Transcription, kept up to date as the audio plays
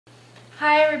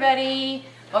Hi everybody,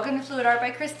 welcome to Fluid Art by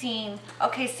Christine.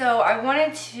 Okay, so I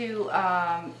wanted to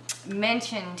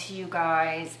mention to you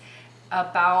guys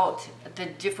about the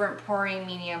different pouring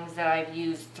mediums that I've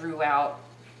used throughout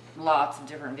lots of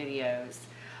different videos.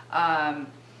 I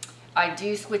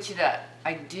do switch it up,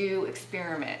 I do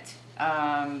experiment.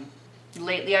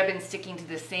 Lately I've been sticking to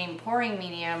the same pouring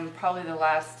medium probably the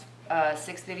last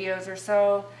 6 videos or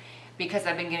so because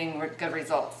I've been getting good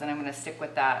results, and I'm going to stick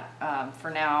with that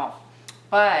for now.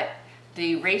 But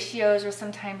the ratios are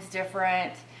sometimes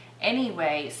different.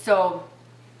 Anyway, so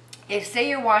if say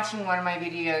you're watching one of my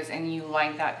videos and you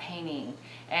like that painting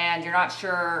and you're not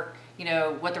sure, you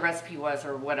know, what the recipe was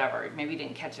or whatever, maybe you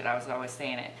didn't catch it, I was always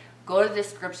saying it, go to the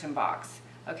description box,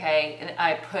 okay? And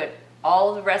I put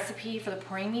all the recipe for the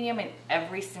pouring medium in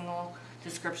every single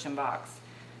description box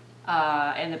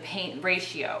and the paint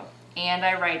ratio, and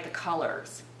I write the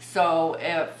colors. So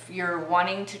if you're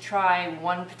wanting to try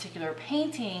one particular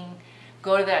painting,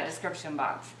 go to that description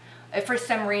box. If for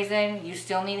some reason you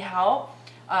still need help,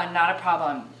 not a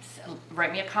problem.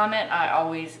 Write me a comment. I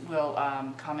always will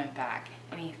comment back.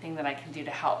 Anything that I can do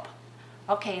to help.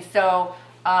 Okay, so,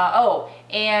 oh,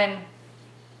 and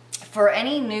for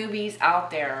any newbies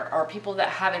out there or people that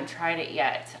haven't tried it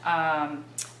yet,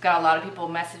 got a lot of people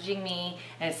messaging me,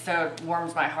 and it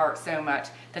warms my heart so much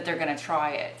that they're going to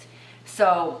try it.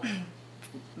 So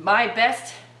my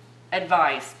best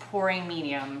advice pouring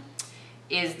medium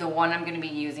is the one I'm going to be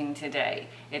using today.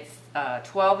 It's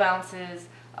 12 ounces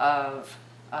of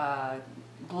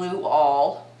glue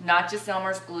all, not just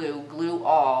Elmer's glue, glue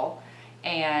all,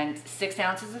 and 6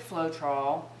 ounces of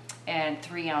Floetrol and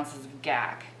 3 ounces of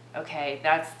GAC. Okay,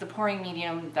 that's the pouring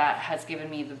medium that has given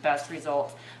me the best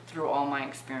results through all my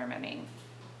experimenting.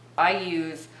 I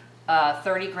use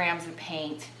 30 grams of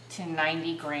paint to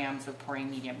 90 grams of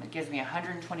pouring medium. It gives me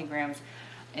 120 grams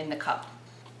in the cup,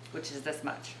 which is this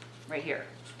much right here,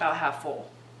 about half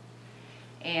full.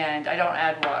 And I don't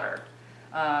add water.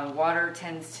 Water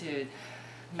tends to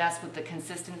mess with the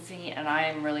consistency, and I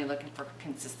am really looking for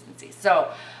consistency.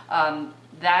 So and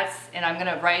I'm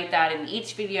gonna write that in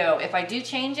each video. If I do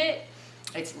change it,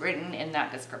 it's written in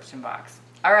that description box.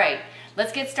 All right,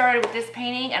 let's get started with this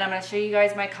painting, and I'm going to show you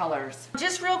guys my colors.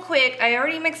 Just real quick, I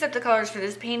already mixed up the colors for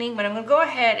this painting, but I'm going to go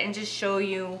ahead and just show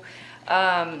you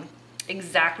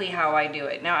exactly how I do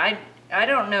it. Now, I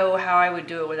don't know how I would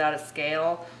do it without a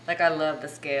scale. Like, I love the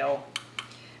scale.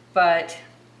 But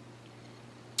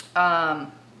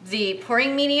the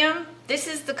pouring medium, this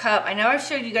is the cup. I know I've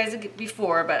showed you guys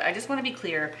before, but I just want to be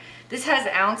clear. This has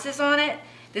ounces on it.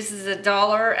 This is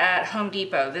 $1 at Home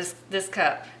Depot, this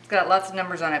cup. It's got lots of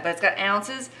numbers on it, but it's got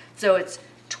ounces, so it's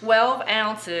 12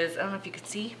 ounces, I don't know if you can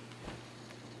see,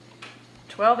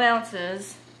 12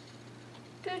 ounces,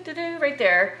 right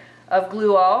there, of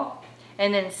glue all,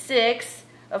 and then 6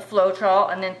 of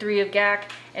Floetrol, and then 3 of GAC,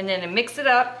 and then to mix it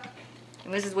up,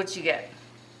 and this is what you get.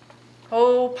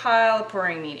 Whole pile of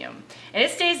pouring medium. And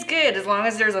it stays good as long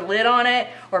as there's a lid on it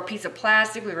or a piece of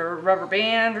plastic with a rubber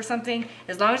band or something.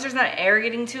 As long as there's not air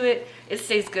getting to it, it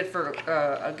stays good for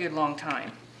a good long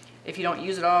time if you don't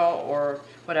use it all or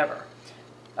whatever.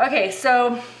 Okay,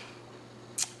 so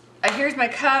here's my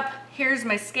cup, here's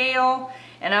my scale,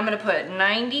 and I'm going to put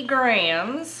 90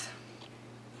 grams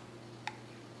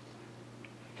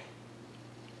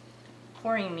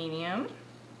pouring medium.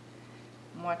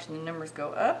 I'm watching the numbers go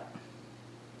up.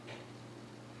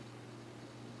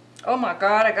 Oh my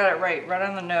God, I got it right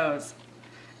on the nose.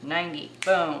 90,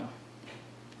 boom.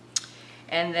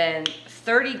 And then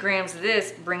 30 grams of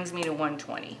this brings me to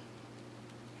 120.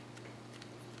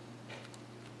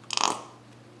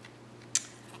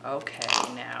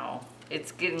 Okay, now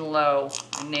it's getting low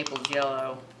in Naples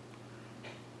Yellow.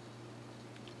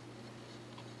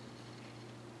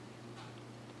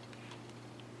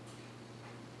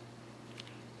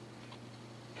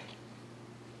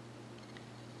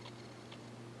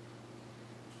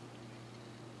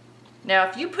 Now,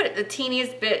 if you put the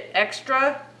teeniest bit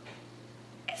extra,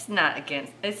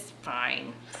 it's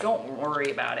fine. Don't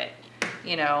worry about it.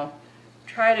 You know,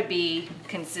 try to be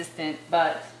consistent,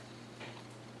 but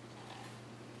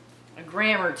a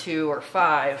gram or 2 or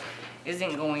 5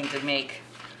 isn't going to make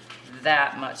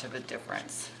that much of a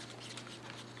difference.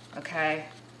 Okay?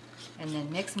 And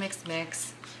then mix, mix,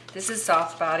 mix. This is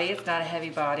soft body, it's not a heavy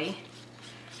body.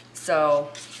 So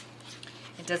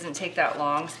it doesn't take that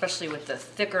long, especially with the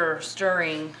thicker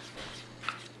stirring.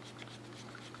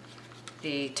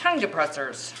 The tongue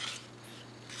depressors.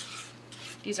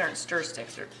 These aren't stir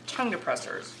sticks, they're tongue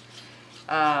depressors.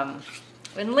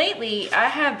 And lately, I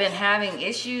have been having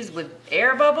issues with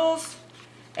air bubbles,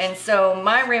 and so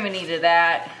my remedy to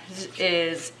that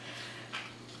is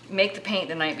make the paint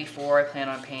the night before I plan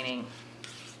on painting.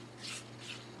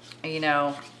 You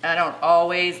know, I don't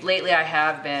always, lately I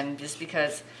have been, just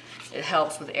because it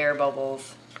helps with air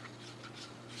bubbles.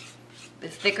 The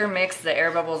thicker mix, the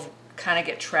air bubbles kind of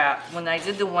get trapped. When I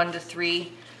did the 1 to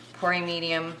 3 pouring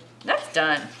medium, that's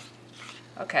done.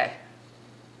 Okay.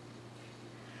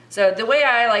 So the way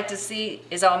I like to see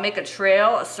is I'll make a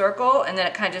trail, a circle, and then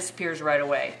it kind of disappears right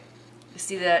away. You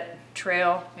see that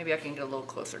trail? Maybe I can get a little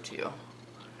closer to you.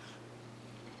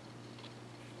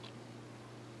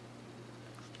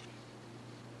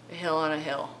 A hill on a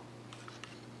hill.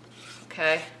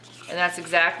 Okay, and that's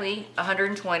exactly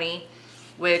 120,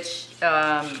 which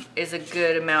is a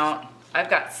good amount. I've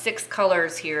got 6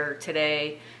 colors here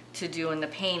today to do in the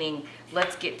painting.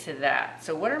 Let's get to that.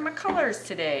 So what are my colors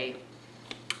today?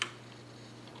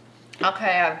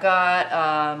 Okay, I've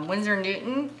got Winsor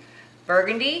Newton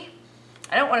Burgundy.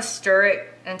 I don't want to stir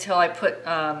it until I put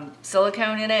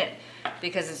silicone in it,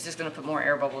 because it's just going to put more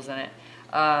air bubbles in it.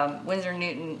 Winsor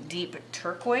Newton Deep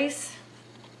Turquoise.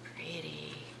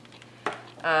 Pretty.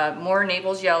 More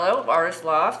Naples Yellow, Artist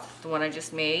Loft, the one I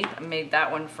just made. I made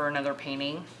that one for another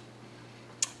painting.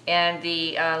 And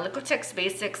the Liquitex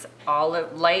Basics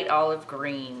Light Olive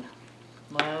Green.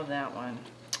 Love that one.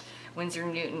 Winsor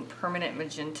Newton Permanent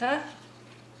Magenta.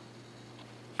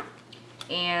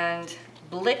 And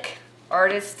Blick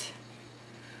Artist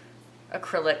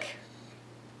Acrylic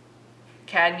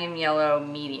Cadmium Yellow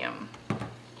Medium.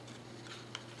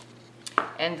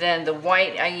 And then the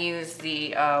white, I use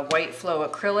the White Flow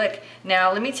Acrylic.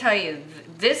 Now let me tell you,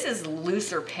 this is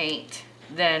looser paint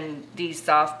than these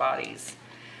soft bodies.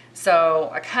 So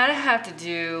I kind of have to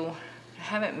do, I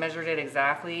haven't measured it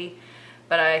exactly,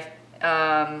 but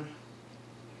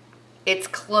it's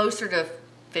closer to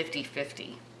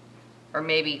 50-50, or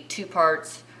maybe 2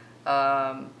 parts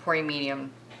pouring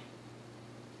medium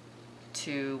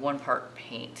to 1 part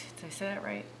paint. Did I say that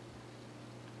right?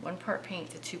 1 part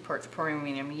paint to 2 parts pouring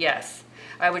medium. Yes,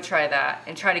 I would try that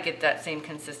and try to get that same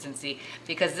consistency,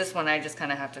 because this one I just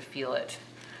kind of have to feel it.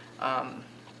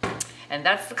 And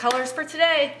that's the colors for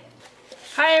today.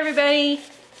 Hi everybody.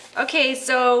 Okay,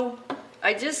 so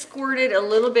I just squirted a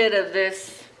little bit of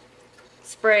this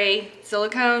spray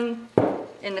silicone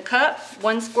in the cup,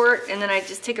 1 squirt, and then I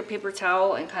just take a paper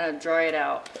towel and kind of dry it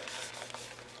out.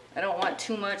 I don't want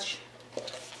too much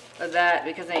of that,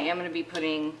 because I am going to be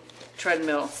putting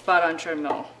treadmill, spot on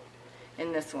treadmill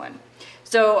in this one.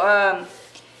 So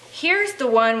here's the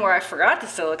one where I forgot the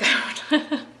silicone.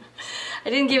 I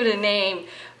didn't give it a name,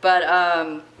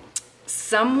 but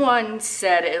someone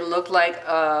said it looked like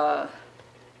a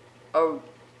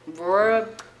Aurora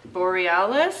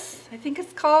Borealis, I think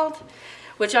it's called,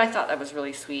 which I thought that was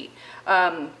really sweet.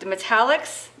 The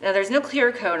metallics, now there's no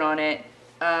clear coat on it,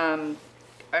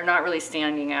 are not really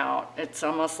standing out. It's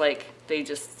almost like they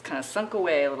just kind of sunk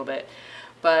away a little bit.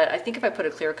 But I think if I put a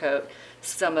clear coat,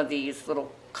 some of these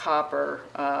little copper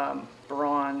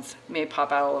bronze may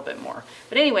pop out a little bit more.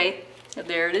 But anyway,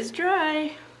 there it is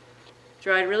dry.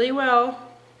 Dried really well.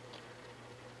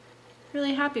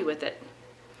 Really happy with it.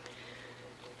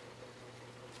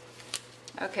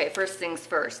 Okay, first things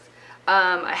first.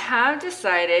 I have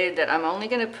decided that I'm only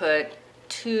going to put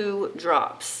 2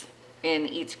 drops in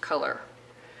each color.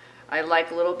 I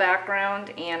like a little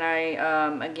background,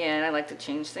 and again, I like to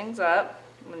change things up.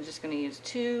 I'm just going to use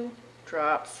 2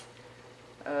 drops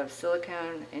of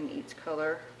silicone in each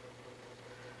color.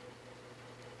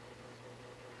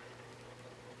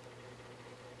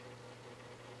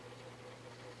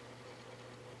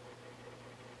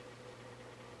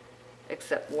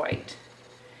 Except white.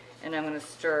 And I'm going to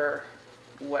stir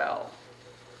well.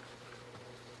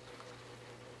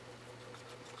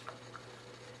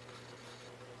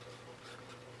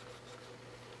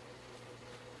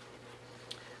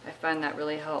 I find that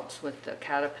really helps with the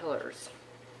caterpillars.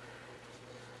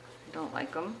 I don't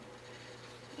like them,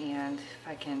 and if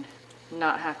I can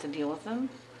not have to deal with them,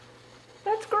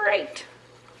 that's great.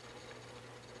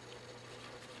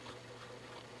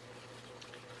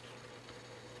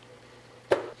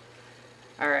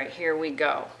 All right, here we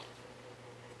go.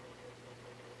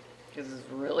 This is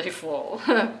really full.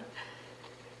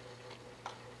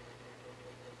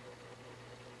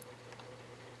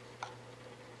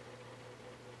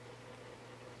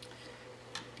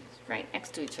 Right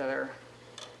next to each other.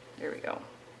 There we go.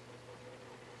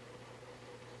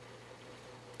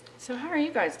 So how are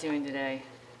you guys doing today?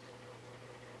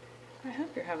 I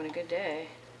hope you're having a good day.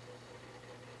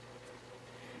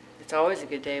 It's always a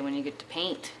good day when you get to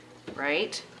paint,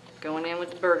 right? Going in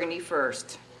with the burgundy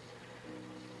first.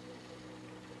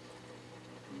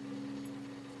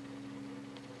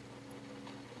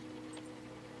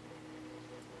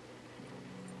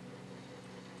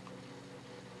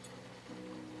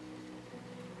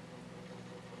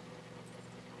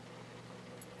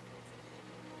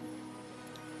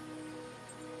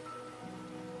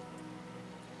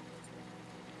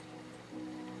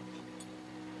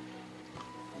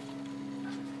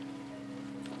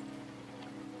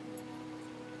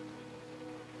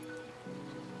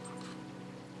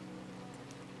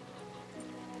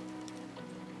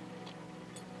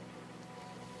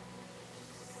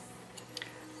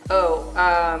 Oh,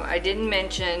 I didn't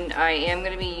mention I am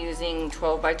going to be using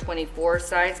 12 by 24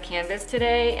 size canvas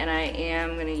today, and I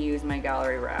am going to use my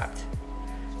gallery wrapped.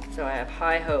 So I have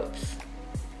high hopes.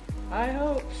 High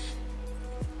hopes.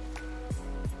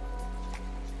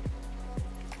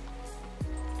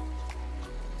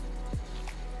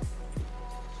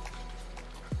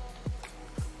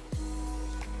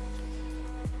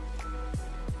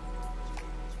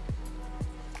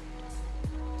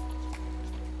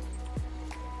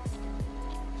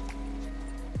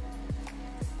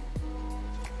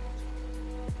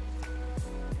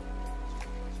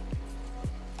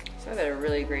 I've had a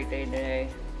really great day today.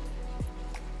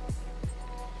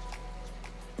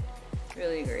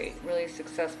 Really great, really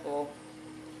successful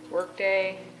work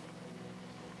day.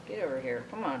 Get over here,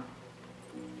 come on.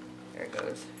 There it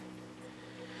goes.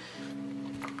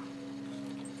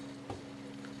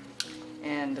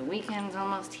 And the weekend's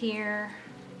almost here.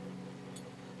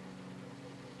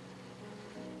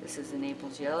 This is the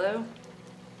Naples Yellow.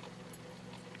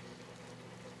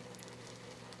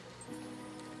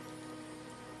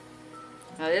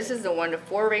 Now this is the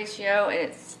 1:4 ratio, and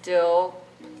it's still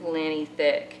plenty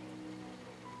thick.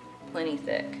 Plenty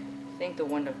thick. I think the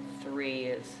 1:3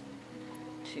 is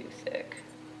too thick.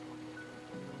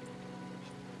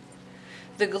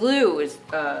 The glue is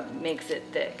makes it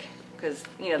thick, because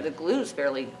you know the glue is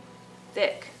fairly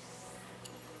thick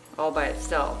all by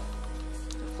itself.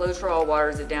 The Floetrol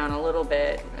waters it down a little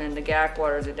bit, and the GAC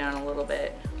waters it down a little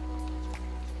bit.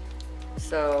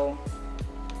 So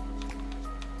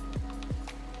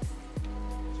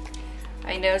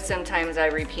I know sometimes I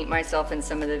repeat myself in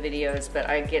some of the videos, but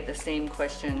I get the same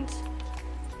questions.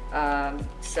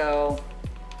 So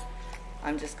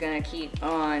I'm just gonna keep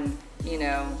on, you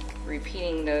know,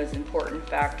 repeating those important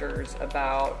factors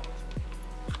about,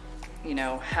 you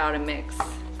know, how to mix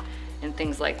and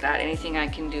things like that. Anything I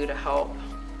can do to help.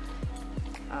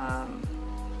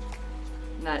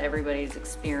 Not everybody's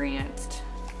experienced,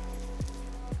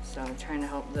 so I'm trying to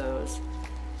help those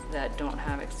that don't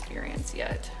have experience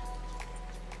yet.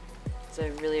 So I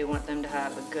really want them to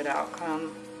have a good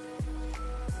outcome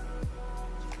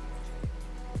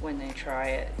when they try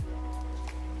it.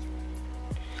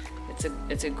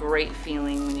 It's a great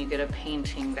feeling when you get a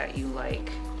painting that you like,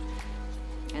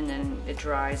 and then it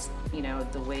dries, you know,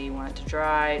 the way you want it to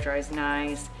dry. It dries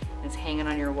nice, and it's hanging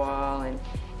on your wall, and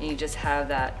you just have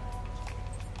that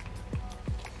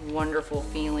wonderful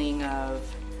feeling of,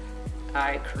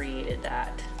 I created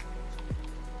that,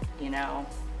 you know.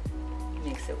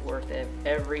 Makes it worth it,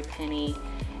 every penny,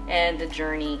 and the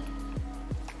journey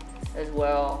as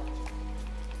well.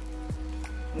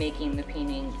 Making the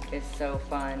painting is so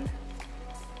fun.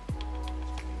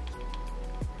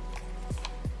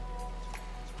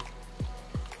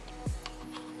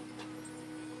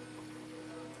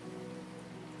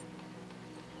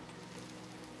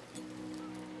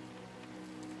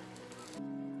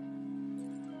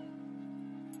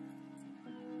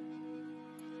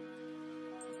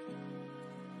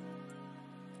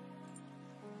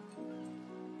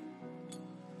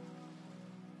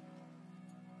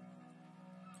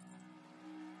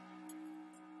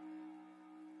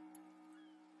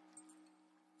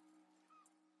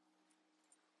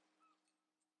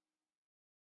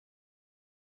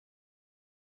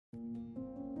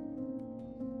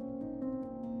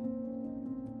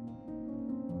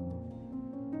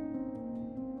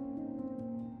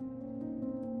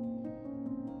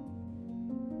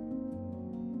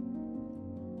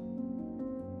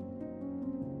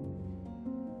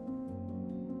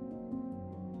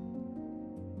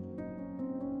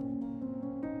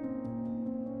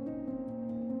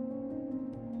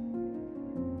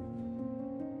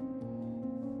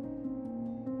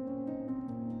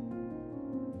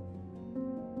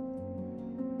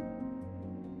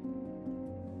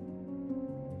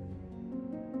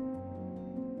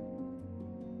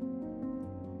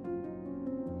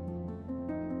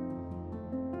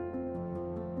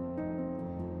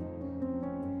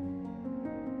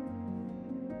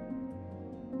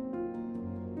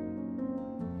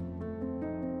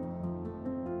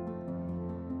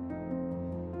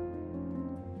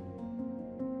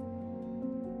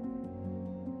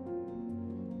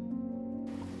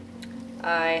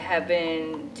 I have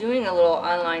been doing a little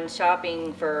online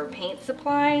shopping for paint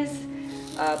supplies,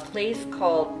 a place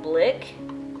called Blick,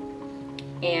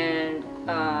 and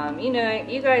you know,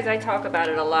 you guys, I talk about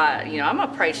it a lot. You know, I'm a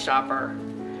price shopper.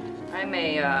 I'm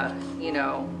a you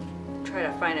know, try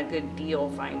to find a good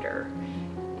deal finder,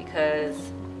 because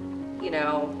you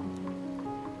know,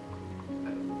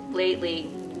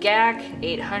 lately GAC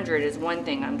 800 is one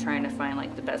thing I'm trying to find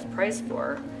like the best price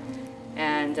for,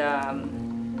 and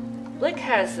Blick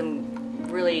has some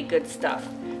really good stuff.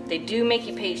 They do make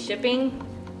you pay shipping,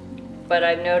 but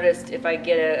I've noticed if I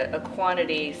get a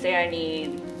quantity, say I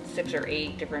need 6 or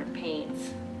 8 different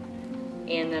paints,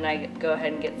 and then I go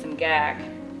ahead and get some GAC,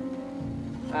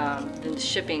 then the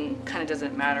shipping kind of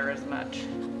doesn't matter as much.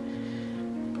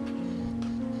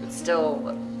 It's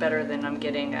still better than I'm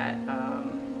getting at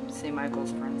St.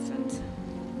 Michael's, for instance.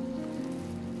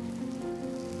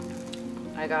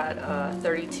 I got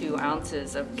 32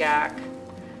 ounces of GAC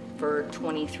for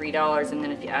 $23, and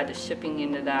then if you add the shipping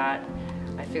into that,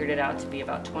 I figured it out to be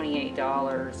about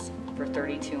 $28 for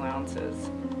 32 ounces.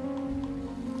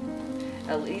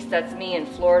 At least that's me in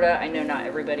Florida. I know not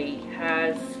everybody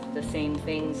has the same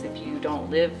things. If you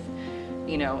don't live,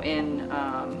 you know, in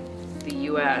the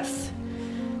US,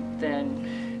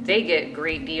 then they get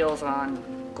great deals on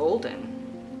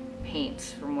golden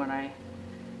paints from what I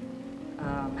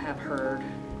have heard.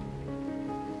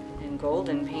 And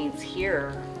golden paints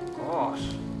here, gosh,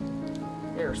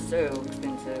 they're so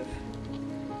expensive.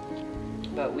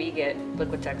 But we get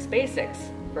Liquitex Basics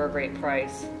for a great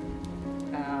price,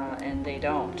 and they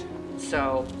don't.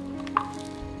 So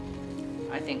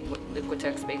I think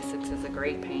Liquitex Basics is a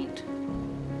great paint.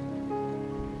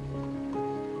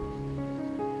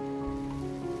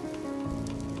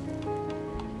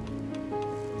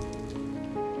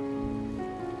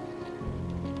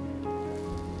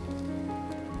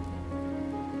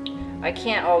 I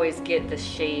can't always get the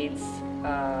shades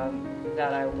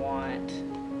that I want,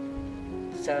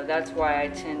 so that's why I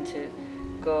tend to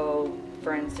go,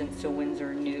 for instance, to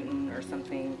Winsor Newton or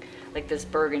something. Like this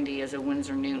Burgundy is a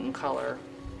Winsor Newton color.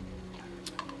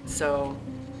 So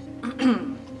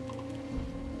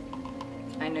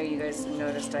I know you guys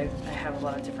noticed I have a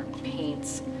lot of different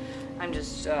paints. I'm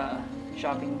just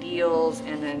shopping deals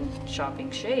and then shopping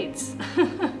shades.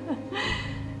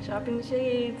 Shopping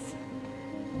shades.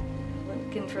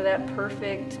 Looking for that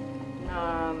perfect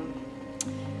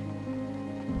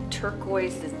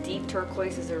turquoise. This deep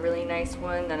turquoise is a really nice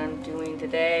one that I'm doing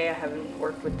today. I haven't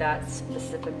worked with that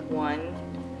specific one.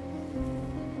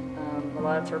 A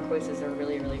lot of turquoises are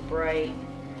really, really bright,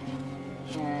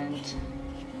 and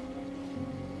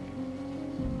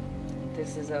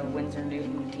this is a Winsor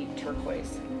Newton deep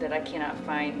turquoise that I cannot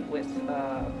find with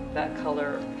that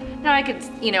color. Now I could,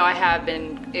 you know, I have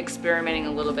been experimenting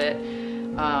a little bit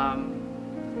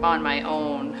on my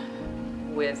own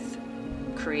with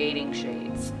creating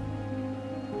shades,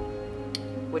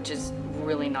 which is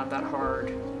really not that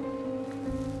hard,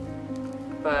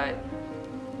 but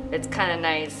it's kind of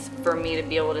nice for me to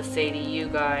be able to say to you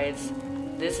guys,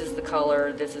 this is the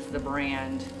color, this is the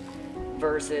brand,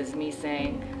 versus me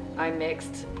saying I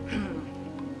mixed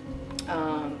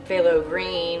phthalo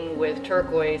green with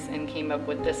turquoise and came up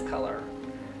with this color.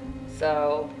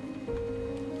 So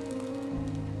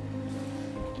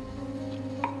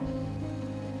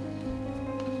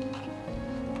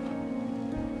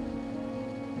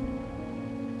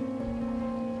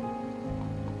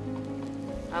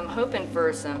I'm hoping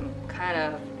for some kind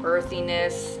of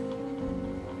earthiness.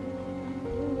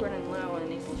 Ooh, running low on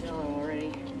Naples Yellow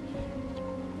already.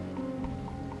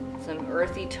 Some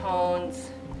earthy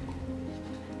tones.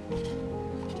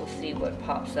 We'll see what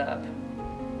pops up.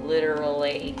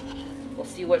 Literally. We'll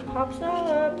see what pops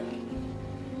up.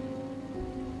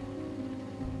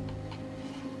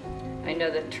 I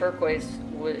know that turquoise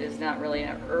is not really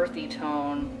an earthy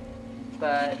tone,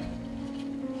 but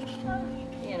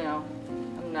you know,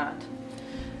 I'm not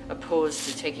opposed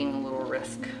to taking a little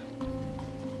risk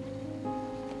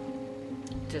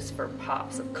just for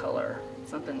pops of color,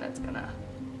 something that's gonna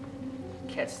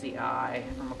catch the eye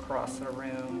from across the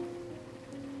room.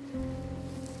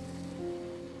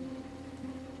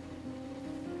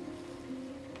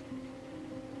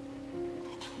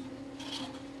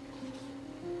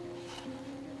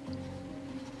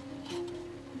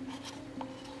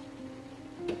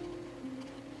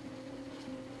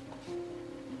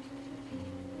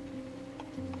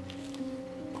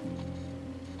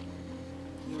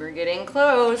 We're getting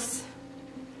close.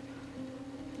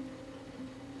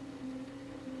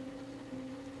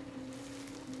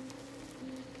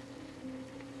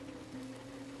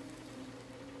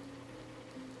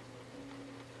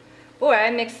 Boy, I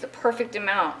mixed the perfect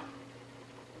amount.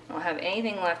 I don't have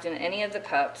anything left in any of the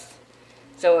cups.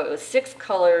 So it was 6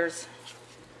 colors,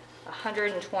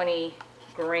 120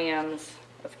 grams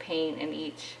of paint in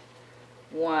each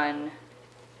one.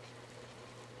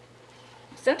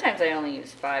 Sometimes I only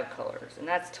use 5 colors, and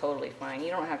that's totally fine. You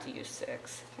don't have to use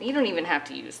 6. You don't even have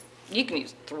to use, you can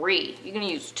use 3. You can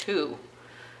use 2,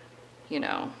 you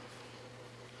know.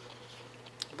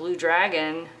 Blue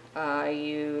Dragon, I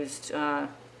used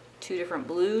 2 different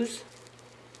blues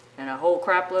and a whole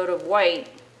crap load of white.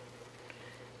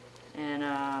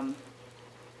 And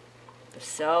the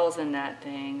cells in that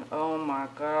thing, oh my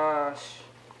gosh.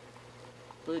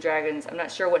 Blue Dragons, I'm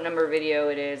not sure what number video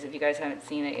it is if you guys haven't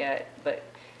seen it yet, but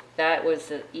that was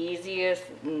the easiest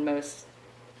and most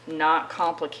not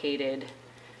complicated.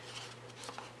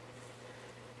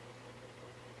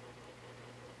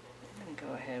 I'm going to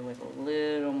go ahead with a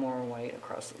little more white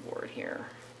across the board here.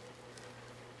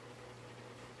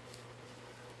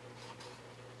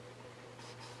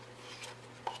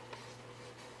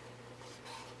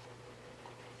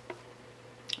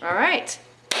 All right,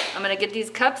 I'm gonna get these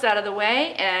cups out of the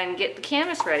way and get the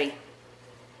canvas ready.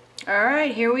 All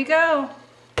right, here we go.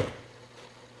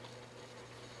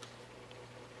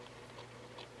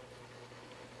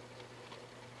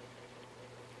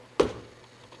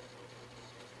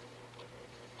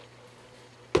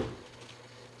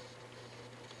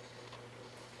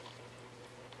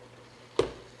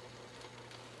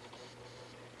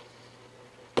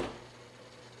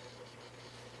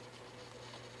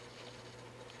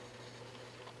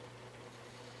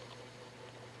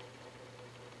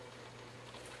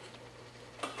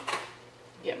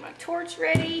 Get my torch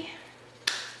ready.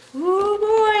 Ooh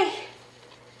boy,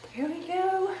 here we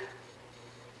go.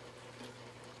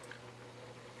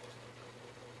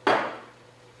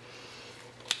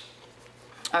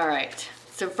 All right,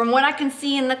 so from what I can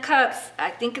see in the cups, I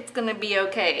think it's gonna be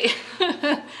okay.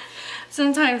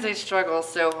 Sometimes I struggle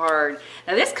so hard.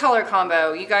 Now this color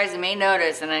combo, you guys may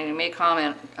notice, and you may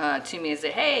comment to me and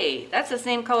say, hey, that's the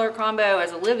same color combo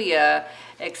as Olivia,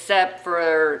 except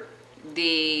for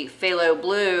the phthalo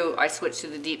blue, I switched to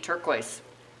the deep turquoise.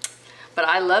 But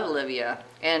I love Olivia,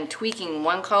 and tweaking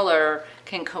one color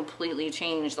can completely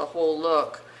change the whole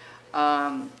look.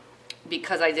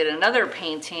 Because I did another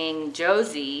painting,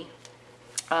 Josie,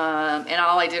 and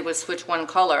all I did was switch one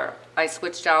color. I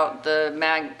switched out the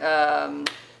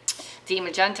deep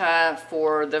magenta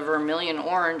for the vermilion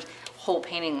orange. Whole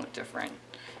painting looked different,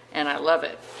 and I love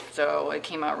it. So it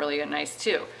came out really nice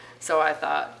too. So I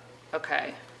thought,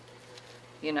 okay,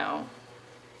 you know,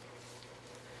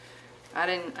 I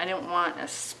didn't want a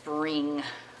spring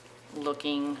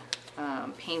looking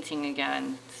painting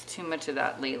again. It's too much of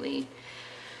that lately.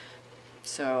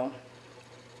 So,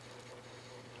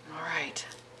 all right,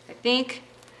 I think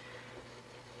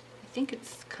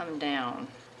it's come down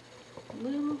a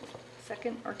little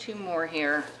second or two more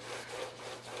here.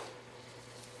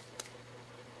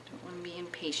 Don't want to be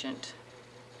impatient.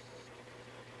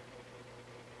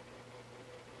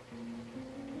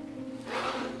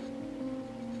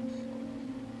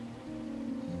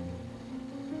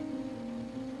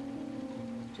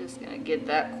 Just gonna get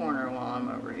that corner while I'm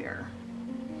over here.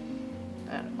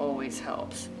 That always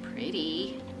helps.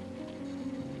 Pretty.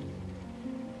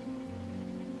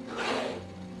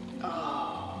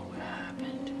 Oh, what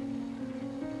happened?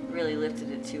 Really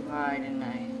lifted it too high, didn't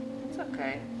I? It's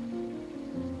okay.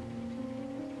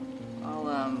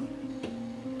 I'll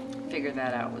figure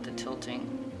that out with the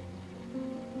tilting.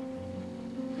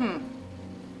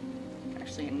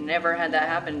 Actually, never had that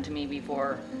happen to me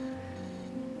before.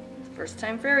 First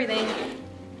time for everything.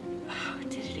 Oh, I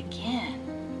did it again.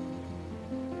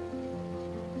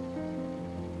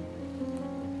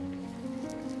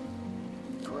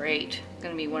 Great. It's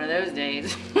gonna be one of those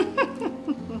days.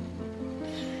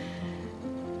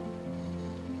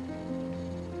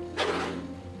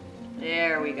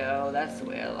 There we go. That's the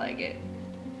way I like it.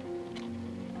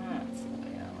 That's the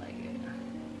way I like it.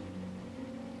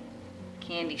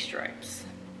 Candy stripes.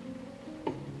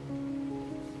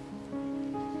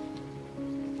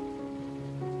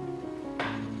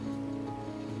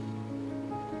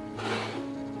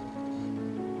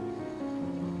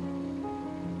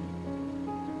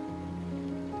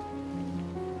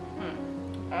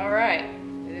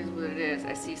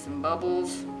 I see some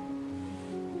bubbles.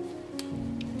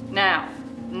 Now,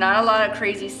 not a lot of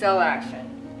crazy cell action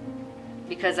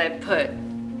because I put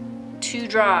 2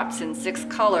 drops in 6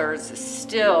 colors.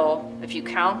 Still, if you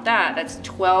count that, that's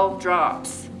 12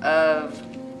 drops of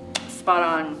Spot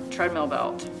On treadmill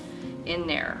belt in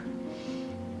there.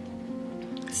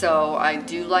 So I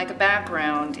do like a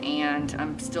background, and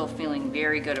I'm still feeling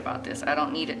very good about this. I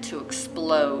don't need it to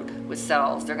explode with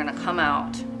cells. They're gonna come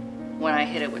out when I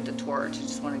hit it with the torch. I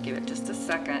just want to give it just a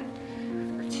second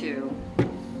or two.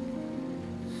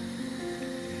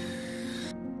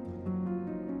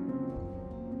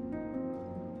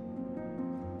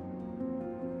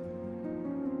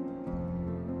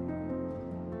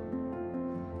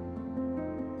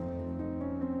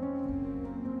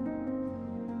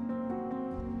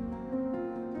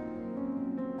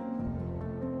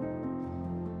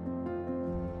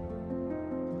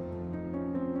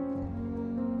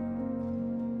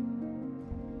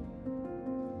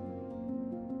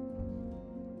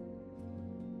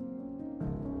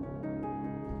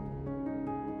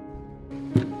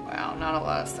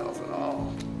 glass cells at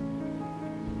all.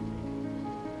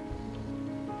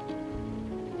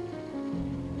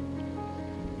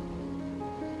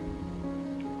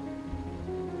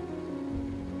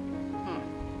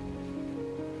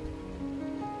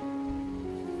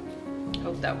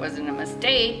 Hope that wasn't a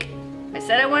mistake. I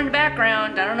said I wanted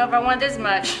background. I don't know if I want this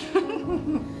much.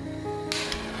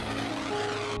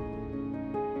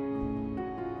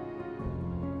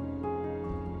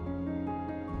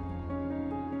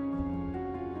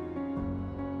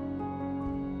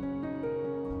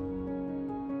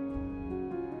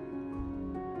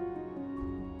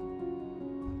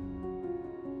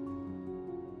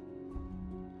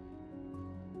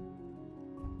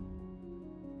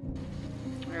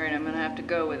 Alright, I'm gonna have to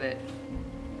go with it.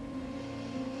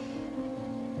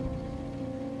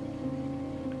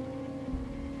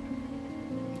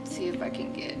 Let's see if I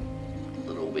can get a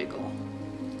little wiggle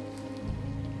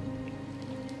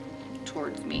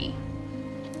towards me.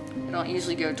 I don't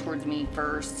usually go towards me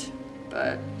first,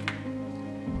 but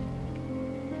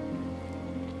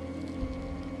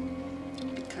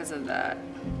because of that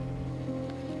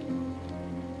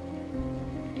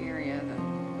area, the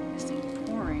missing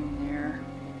pouring there.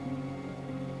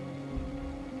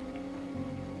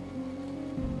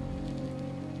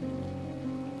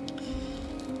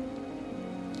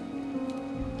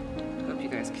 Hope you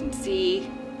guys can see.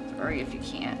 Sorry if you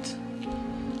can't.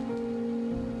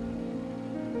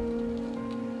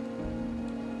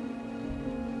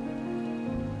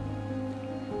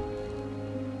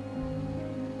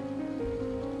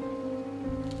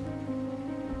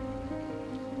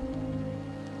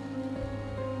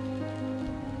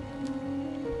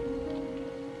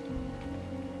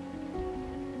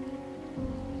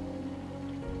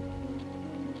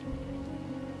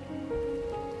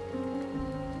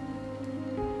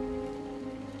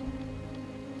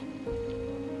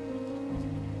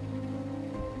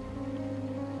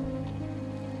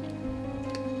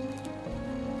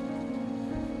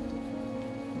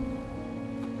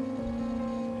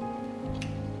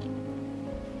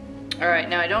 All right,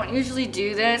 now I don't usually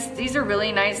do this. These are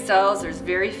really nice cells. There's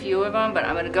very few of them, but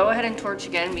I'm gonna go ahead and torch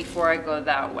again before I go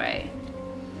that way.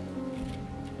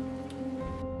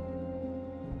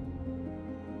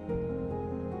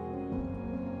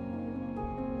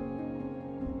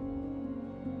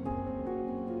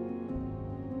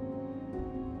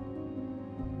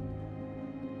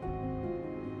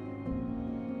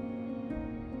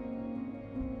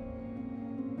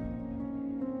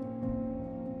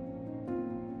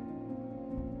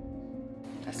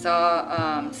 I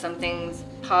saw some things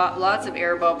pop, lots of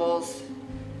air bubbles,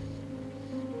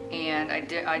 and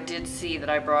I did see that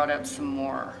I brought up some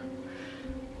more.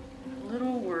 I'm a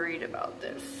little worried about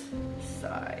this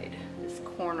side, this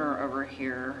corner over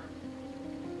here.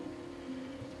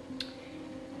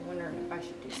 I'm wondering if I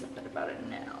should do something about it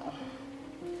now.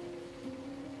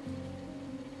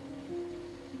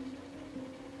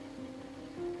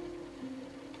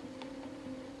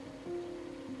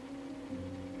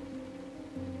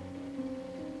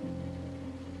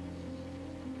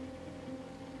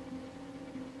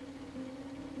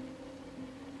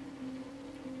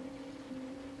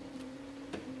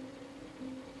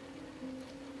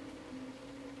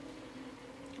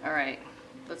 All right,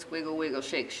 let's wiggle, wiggle,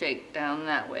 shake, shake down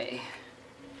that way.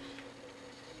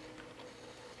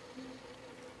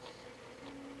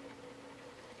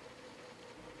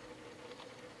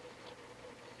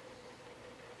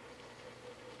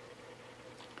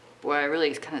 Boy, I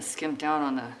really kind of skimped out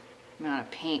on the amount of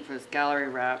paint for this gallery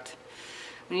wrapped.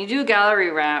 When you do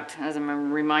gallery wrapped, as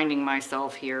I'm reminding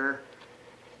myself here,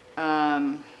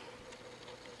 you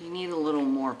need a little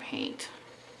more paint.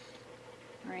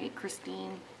 Right,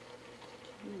 Christine?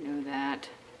 You know that.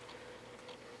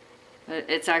 But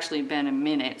it's actually been a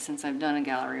minute since I've done a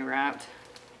gallery wrapped.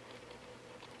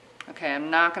 Okay,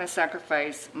 I'm not going to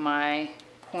sacrifice my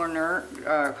corner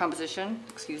composition,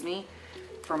 excuse me,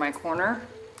 for my corner.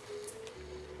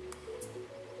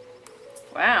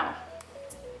 Wow.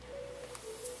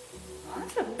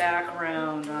 Lots of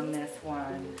background on this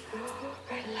one.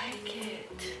 I like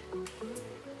it.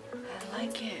 I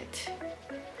like it.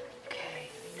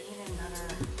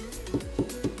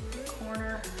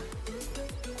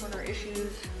 Corner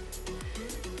issues.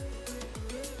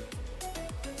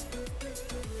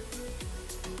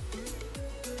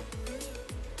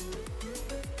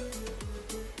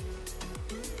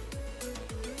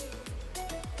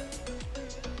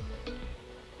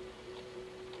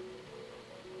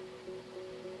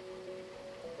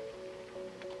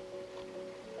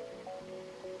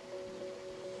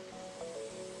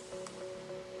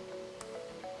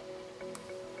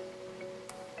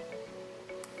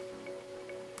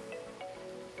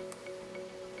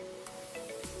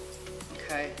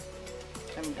 Okay,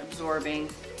 I'm absorbing.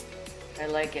 I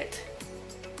like it,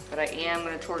 but I am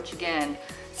gonna torch again.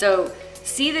 So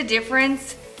see the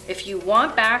difference? If you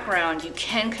want background, you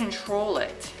can control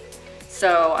it.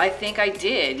 So I think I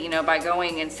did, you know, by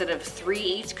going instead of 3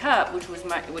 each cup, which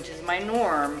is my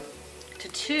norm, to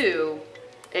 2,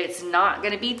 it's not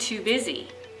gonna be too busy.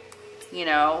 You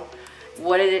know,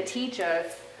 what did it teach us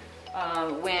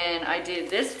when I did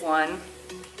this one?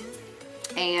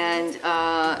 And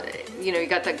you know, you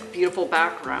got that beautiful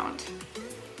background.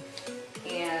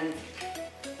 And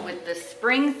with the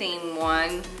spring theme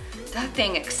one, that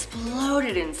thing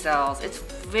exploded in cells. It's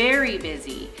very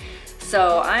busy.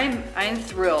 So I'm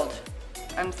thrilled.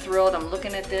 I'm thrilled. I'm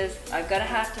looking at this. I'm gonna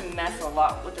have to mess a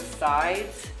lot with the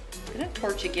sides. I'm gonna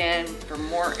torch again for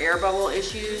more air bubble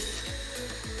issues.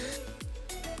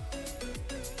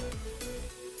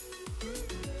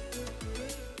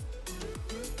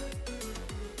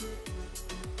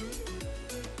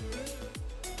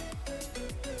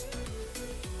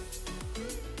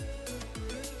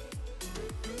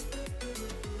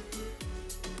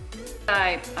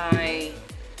 I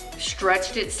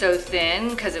stretched it so thin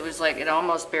because it was like it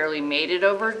almost barely made it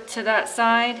over to that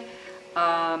side.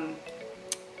 The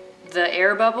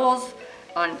air bubbles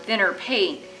on thinner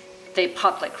paint, they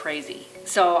pop like crazy.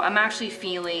 So I'm actually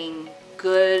feeling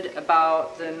good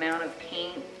about the amount of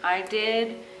paint I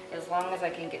did, as long as I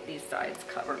can get these sides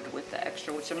covered with the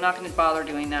extra, which I'm not going to bother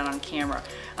doing that on camera.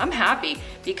 I'm happy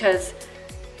because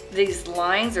these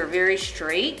lines are very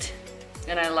straight.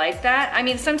 And I like that. I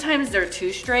mean, sometimes they're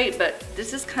too straight, but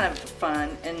this is kind of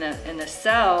fun. In the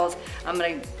cells, I'm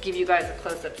gonna give you guys a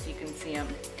close-up so you can see them.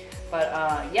 But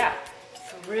yeah,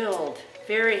 thrilled,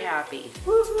 very happy.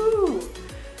 Woohoo!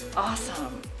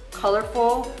 Awesome,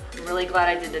 colorful. I'm really glad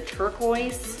I did the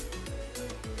turquoise.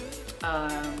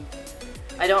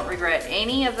 I don't regret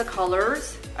any of the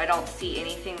colors. I don't see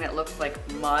anything that looks like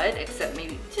mud, except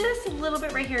maybe just a little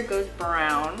bit right here goes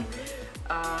brown.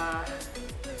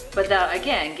 But that,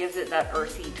 again, gives it that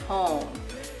earthy tone.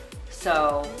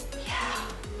 So, yeah,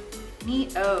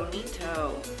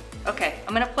 neato. Okay,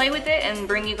 I'm gonna play with it and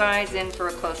bring you guys in for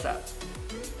a close-up.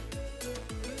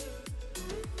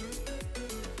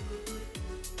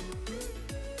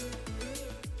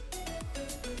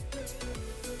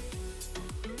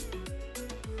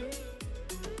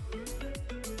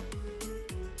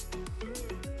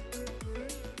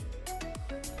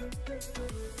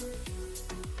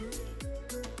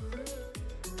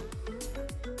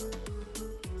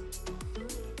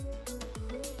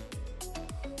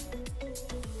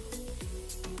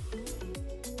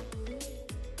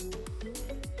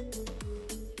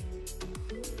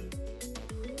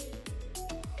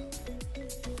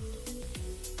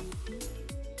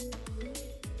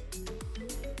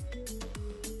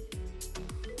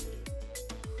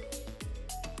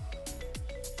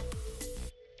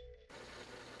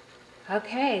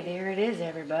 Okay, there it is,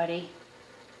 everybody.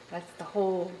 That's the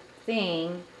whole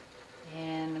thing.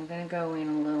 And I'm gonna go in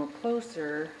a little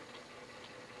closer.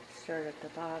 Start at the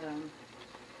bottom.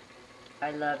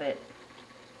 I love it.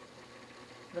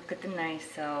 Look at the nice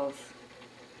cells.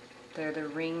 They're the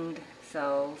ringed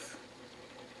cells.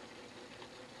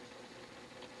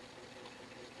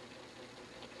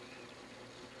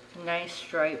 Nice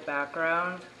stripe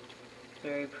background.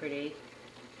 Very pretty.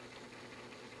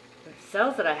 The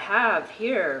cells that I have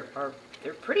here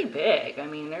they're pretty big. I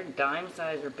mean, they're dime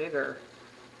size or bigger.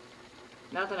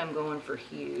 Not that I'm going for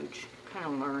huge. Kind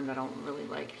of learned I don't really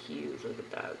like huge. Look at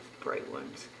those bright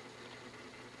ones.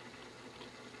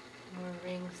 More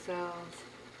ring cells.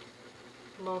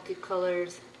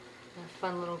 Multicolors. A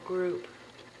fun little group.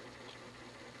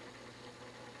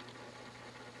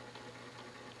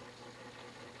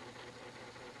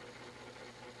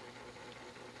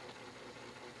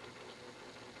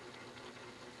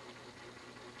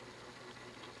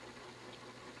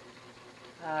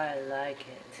 I like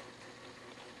it.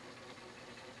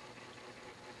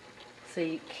 So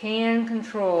you can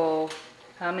control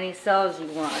how many cells you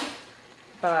want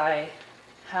by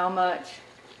how much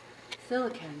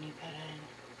silicone you put in.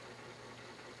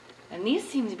 And these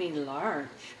seem to be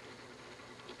large.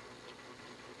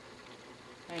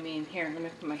 I mean, here, let me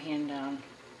put my hand down.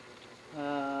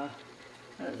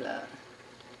 What is that?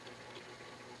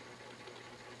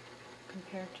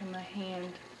 Compared to my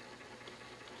hand.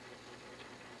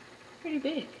 Pretty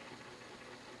big.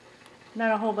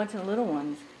 Not a whole bunch of little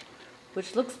ones,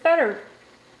 which looks better,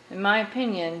 in my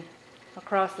opinion,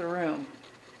 across the room.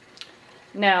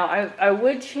 Now, I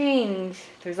would change,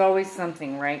 there's always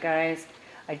something, right guys?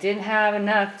 I didn't have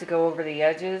enough to go over the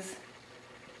edges,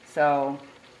 so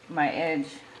my edge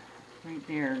right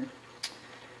there,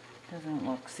 doesn't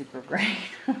look super great.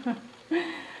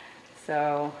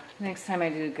 So next time I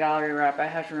do gallery wrap, I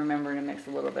have to remember to mix a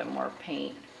little bit more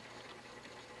paint.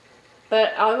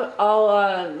 But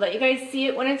I'll let you guys see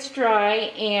it when it's dry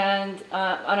and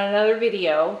on another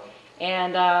video.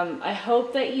 And I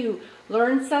hope that you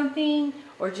learned something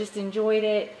or just enjoyed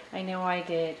it. I know I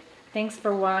did. Thanks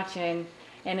for watching.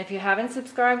 And if you haven't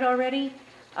subscribed already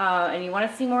and you want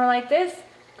to see more like this,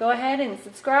 go ahead and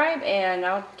subscribe and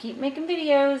I'll keep making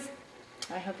videos.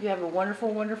 I hope you have a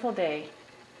wonderful, wonderful day.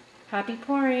 Happy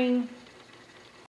pouring!